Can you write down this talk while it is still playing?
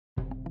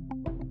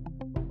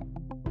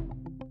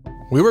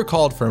We were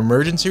called for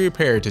emergency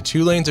repair to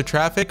 2 lanes of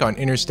traffic on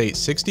Interstate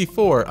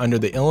 64 under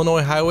the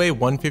Illinois Highway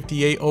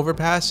 158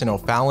 Overpass in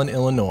O'Fallon,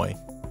 Illinois.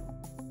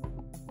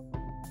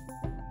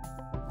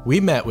 We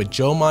met with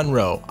Joe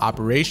Monroe,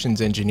 operations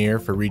engineer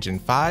for Region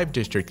 5,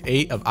 District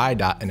 8 of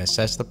IDOT, and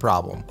assessed the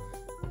problem.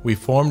 We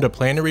formed a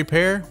plan to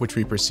repair, which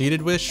we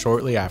proceeded with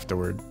shortly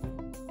afterward.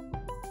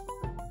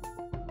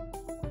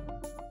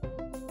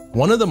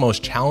 One of the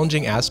most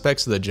challenging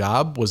aspects of the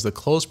job was the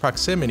close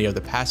proximity of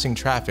the passing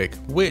traffic,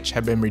 which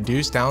had been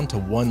reduced down to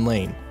 1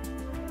 lane.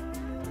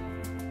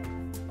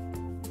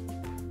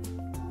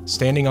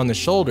 Standing on the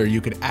shoulder,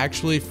 you could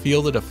actually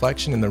feel the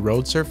deflection in the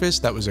road surface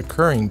that was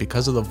occurring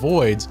because of the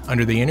voids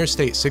under the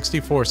Interstate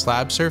 64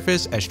 slab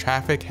surface as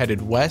traffic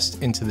headed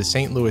west into the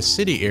St. Louis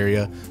City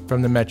area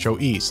from the Metro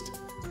East.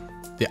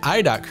 The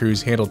IDOT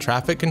crews handled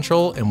traffic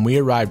control, and we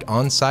arrived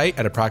on site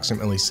at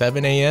approximately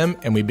 7 a.m.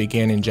 and we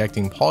began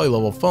injecting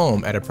PolyLEVEL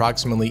foam at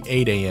approximately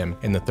 8 a.m.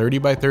 in the 30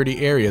 by 30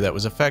 area that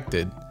was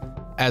affected.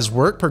 As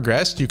work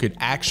progressed, you could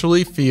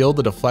actually feel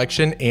the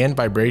deflection and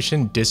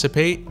vibration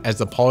dissipate as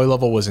the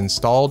PolyLEVEL was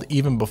installed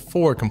even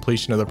before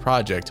completion of the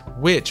project,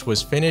 which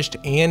was finished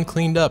and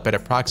cleaned up at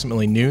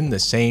approximately noon the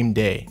same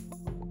day.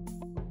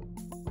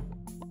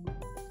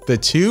 The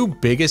 2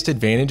 biggest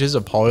advantages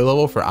of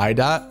PolyLEVEL for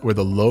IDOT were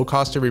the low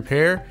cost of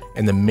repair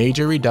and the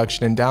major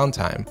reduction in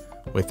downtime.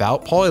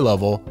 Without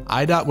PolyLEVEL,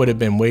 IDOT would have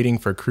been waiting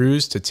for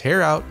crews to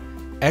tear out,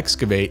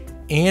 excavate,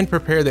 and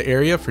prepare the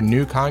area for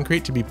new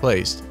concrete to be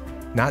placed,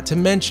 not to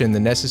mention the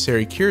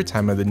necessary cure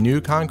time of the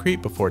new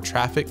concrete before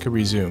traffic could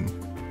resume.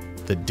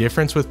 The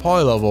difference with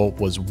PolyLEVEL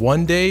was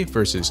 1 day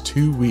versus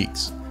 2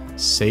 weeks.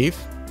 Safe,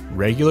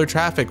 regular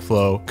traffic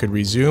flow could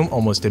resume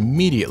almost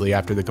immediately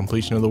after the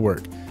completion of the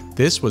work.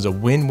 This was a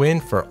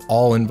win-win for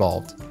all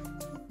involved.